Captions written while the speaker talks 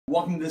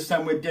Welcome to This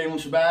Time with Daniel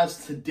and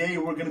Shahbaz. Today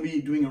we're going to be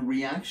doing a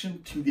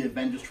reaction to the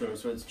Avengers trailer.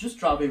 So it's just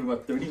dropped maybe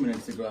about 30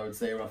 minutes ago, I would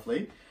say,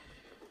 roughly.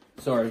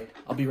 Sorry,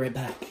 I'll be right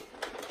back.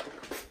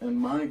 And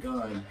my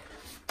god.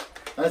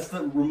 That's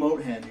the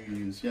remote hand you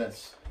use,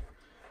 yes.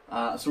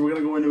 So we're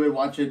going to go into it,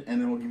 watch it, and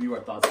then we'll give you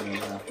our thoughts on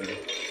it after.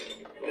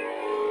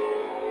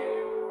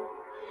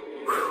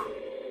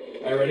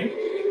 Are you ready?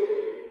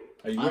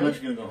 Are you ready? I'm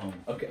actually going to go home.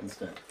 Okay.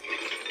 Instead.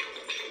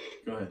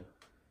 Go ahead.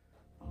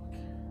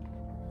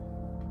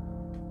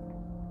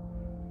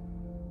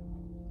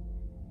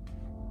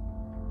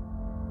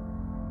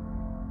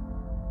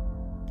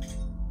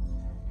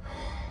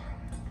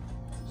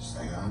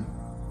 Stay on.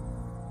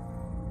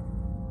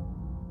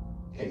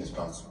 Hey, this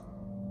bounce.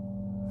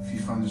 If you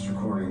find this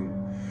recording,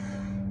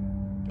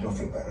 don't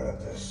feel bad about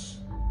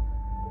this.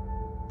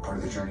 Part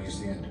of the journey is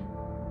the end.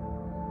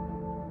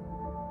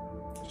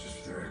 Just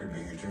for the record,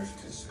 being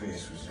adrift in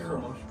space with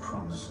zero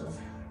promise of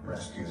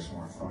rescue is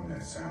more fun than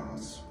it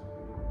sounds.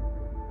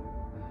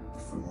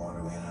 Food and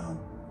water ran out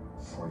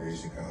 4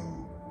 days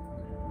ago.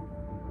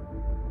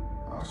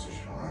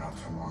 Oxygen will run out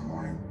tomorrow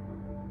morning.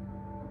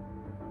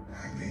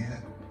 That'd be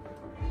it.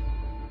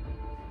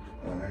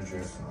 When I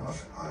drift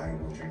off, I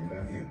will dream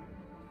about you.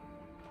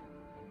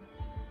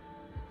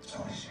 That's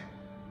all I say.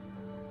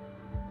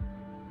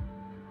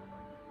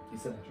 You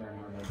said that during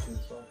our night too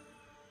as well.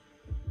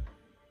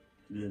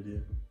 Good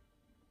idea.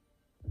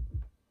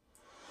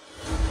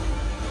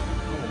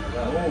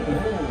 Oh.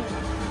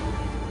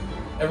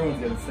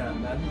 Everyone's gonna snap,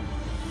 man.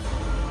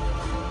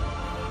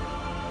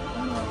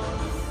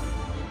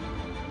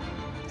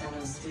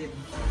 Thanos did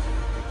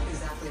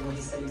exactly what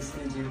he said he was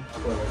going to do.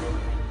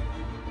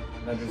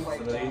 Avengers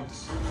Wiped facility. out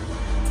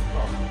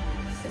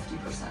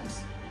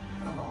 50%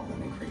 of all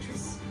living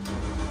creatures.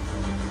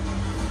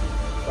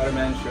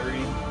 Spider-Man,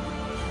 Shuri.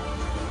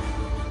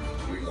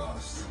 We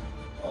lost.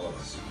 All of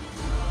us.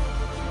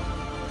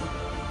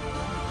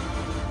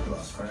 We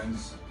lost friends.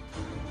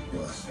 We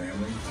lost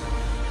family.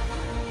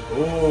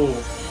 Oh.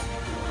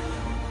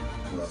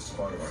 We lost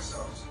part of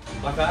ourselves.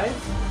 Hawkeye?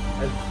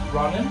 As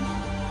Ronin?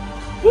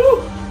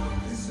 Woo!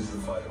 This is the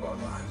fight of our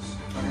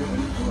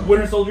lives.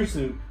 Winter Soldier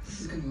suit.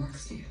 This is going to work,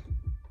 Steve.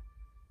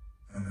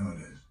 I know it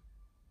is.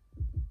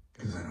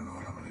 Because I don't know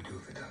what I'm going to do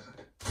if it doesn't.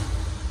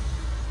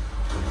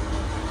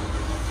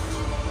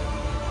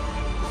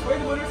 Wear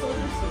the Winter Soldier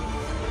suit.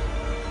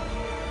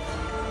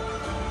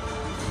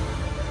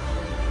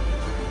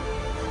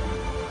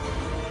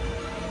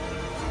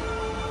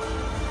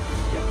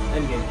 Yeah,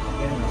 Endgame.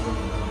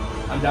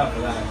 I'm down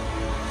for that.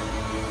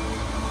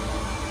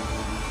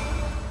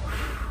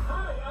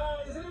 Hi,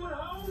 is anyone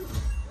home?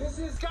 This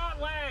is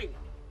Scott Lang.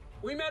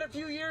 We met a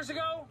few years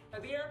ago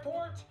at the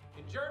airport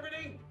in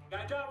Germany.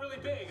 I got really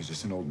big. Is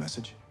this an old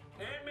message?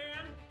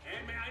 Ant-Man,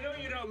 I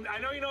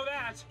know you know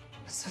that.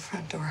 It's the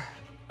front door.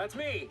 That's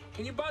me.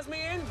 Can you buzz me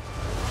in?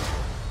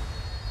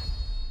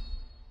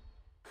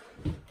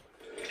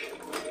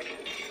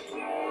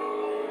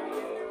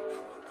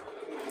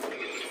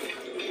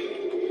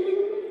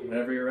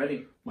 Whenever you're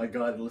ready. My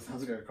god, it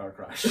sounds like a car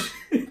crash.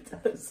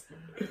 It does.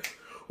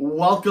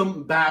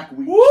 Welcome back.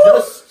 We Woo!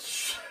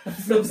 just I'm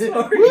so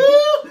sorry.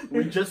 Woo!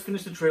 We just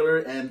finished the trailer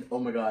and oh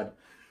my god.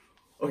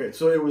 Okay,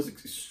 so it was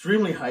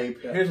extremely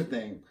hype. Yeah. Here's the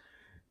thing.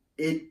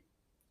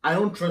 I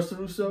don't trust the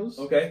Russos.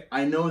 Okay.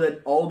 I know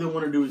that all they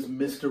want to do is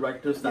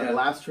misdirect us. That Yeah.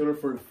 last trailer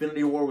for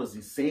Infinity War was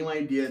the same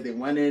idea. They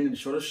went in and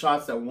showed us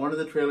shots that weren't in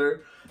the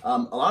trailer. A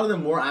lot of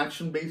them more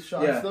action-based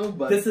shots though.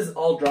 But this is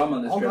all drama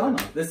in this all trailer.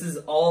 drama. This is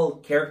all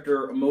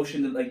character,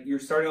 emotion. Like, you're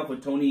starting off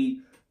with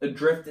Tony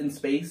adrift in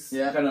space,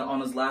 kind of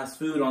on his last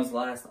food, on his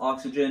last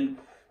oxygen,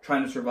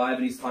 trying to survive,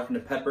 and he's talking to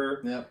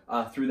Pepper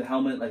through the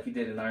helmet like he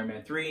did in Iron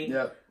Man 3.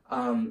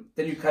 Then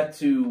you cut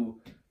to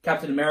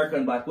Captain America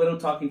and Black Widow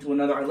talking to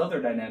another. I love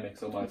their dynamic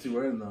so much. What's he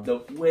wearing though?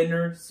 The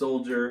Winter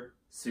Soldier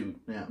suit.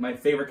 Yeah. My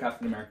favorite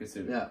Captain America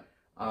suit. Yeah.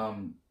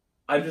 I'm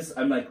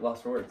like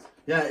lost for words.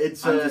 Yeah,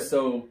 it's I'm just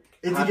so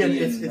happy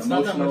it's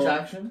not that much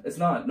action. It's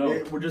not,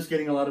 no. We're just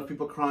getting a lot of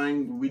people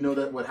crying. We know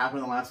that what happened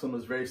in the last one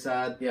was very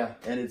sad. Yeah.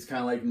 And it's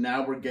kind of like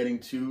now we're getting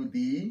to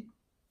the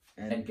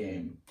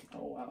Endgame.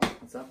 Oh wow,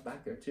 it's up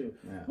back there too.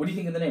 Yeah. What do you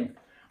think of the name?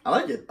 I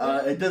like it.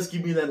 It does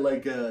give me that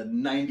like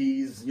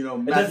 90s, you know.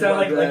 It does sound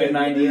like a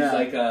 90s, yeah.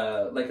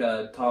 like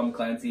a Tom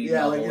Clancy.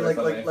 Yeah, novel or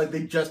something. like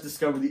they just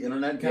discovered the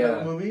internet kind of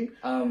a movie.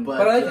 But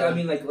I like it. I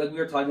mean, like we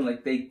were talking,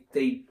 like they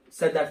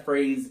said that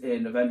phrase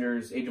in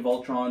Avengers: Age of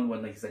Ultron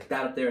when like he's like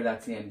that up there,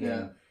 that's the Endgame.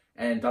 Yeah.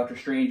 And Doctor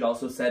Strange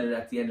also said it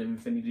at the end of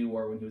Infinity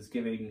War when he was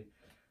giving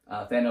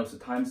Thanos a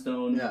time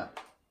stone. Yeah.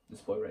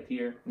 This boy right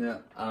here.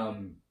 Yeah.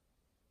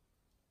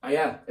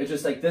 Yeah, it's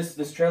just like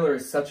this trailer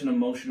is such an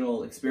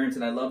emotional experience,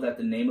 and I love that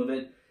the name of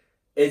it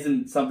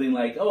isn't something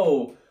like,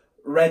 oh,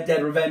 Red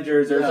Dead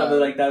Revengers or something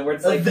like that, where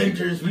it's like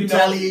Avengers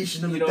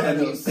Retaliation of the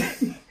Thanos.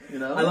 I mean? You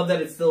know? I love that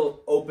it's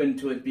still open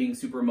to it being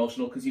super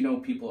emotional because you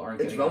know people aren't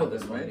getting relevant,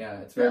 this one. right?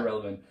 Yeah, it's very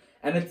relevant,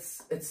 and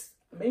it's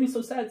made me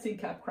so sad seeing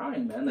Cap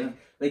crying, man.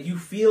 Like you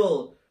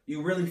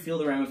really feel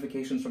the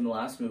ramifications from the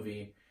last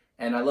movie.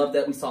 And I love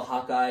that we saw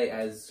Hawkeye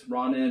as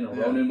Ronin or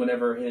Ronin,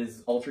 whatever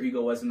his alter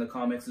ego was in the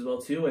comics as well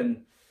too.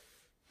 And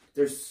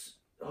there's,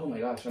 oh my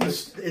gosh,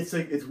 it's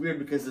like, it's weird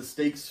because the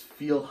stakes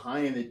feel high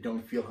and they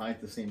don't feel high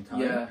at the same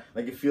time. Yeah,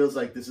 like it feels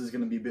like this is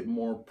going to be a bit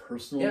more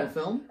personal in the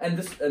film. And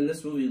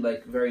this movie,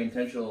 like, very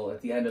intentional.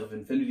 At the end of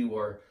Infinity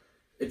War,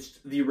 it's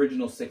the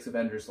original 6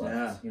 Avengers left.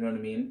 Yeah. You know what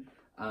I mean?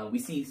 We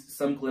see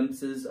some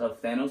glimpses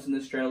of Thanos in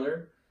this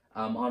trailer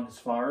on his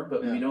farm,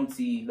 but we don't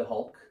see the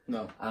Hulk.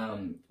 No.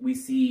 We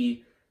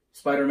see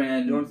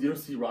Spider-Man. You don't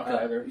see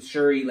Rocket either.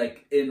 Shuri,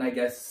 like, in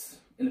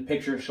the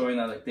picture showing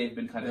that, like, they've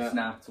been kind of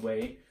snapped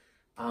away.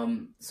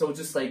 So it's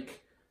just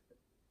like,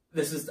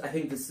 I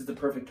think this is the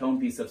perfect tone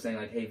piece of saying,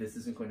 like, hey, this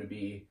isn't going to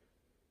be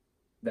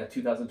that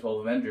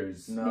 2012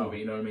 Avengers movie.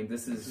 You know what I mean?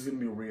 This is going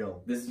to be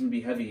real. This is going to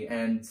be heavy.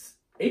 And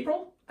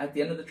April at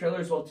the end of the trailer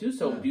as well too.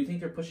 So do you think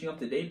they're pushing up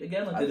the date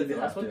again? Like I think they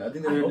have to. I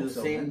think they're going to do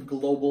the same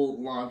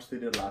global launch they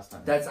did last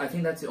time. I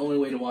think that's the only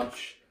way to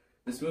watch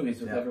this movie,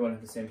 is with everyone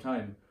at the same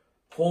time.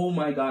 Oh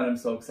my god, I'm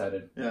so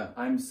excited. Yeah.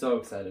 I'm so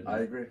excited. I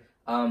agree.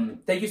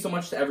 Thank you so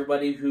much to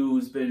everybody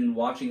who's been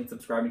watching and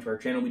subscribing to our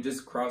channel. We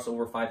just crossed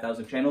over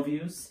 5,000 channel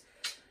views.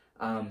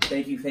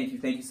 Thank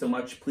you so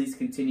much. Please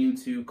continue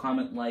to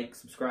comment, like,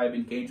 subscribe,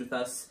 engage with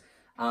us,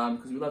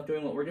 because we love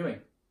doing what we're doing.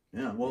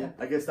 Yeah, well,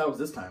 I guess that was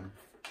this time.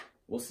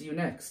 We'll see you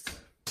next.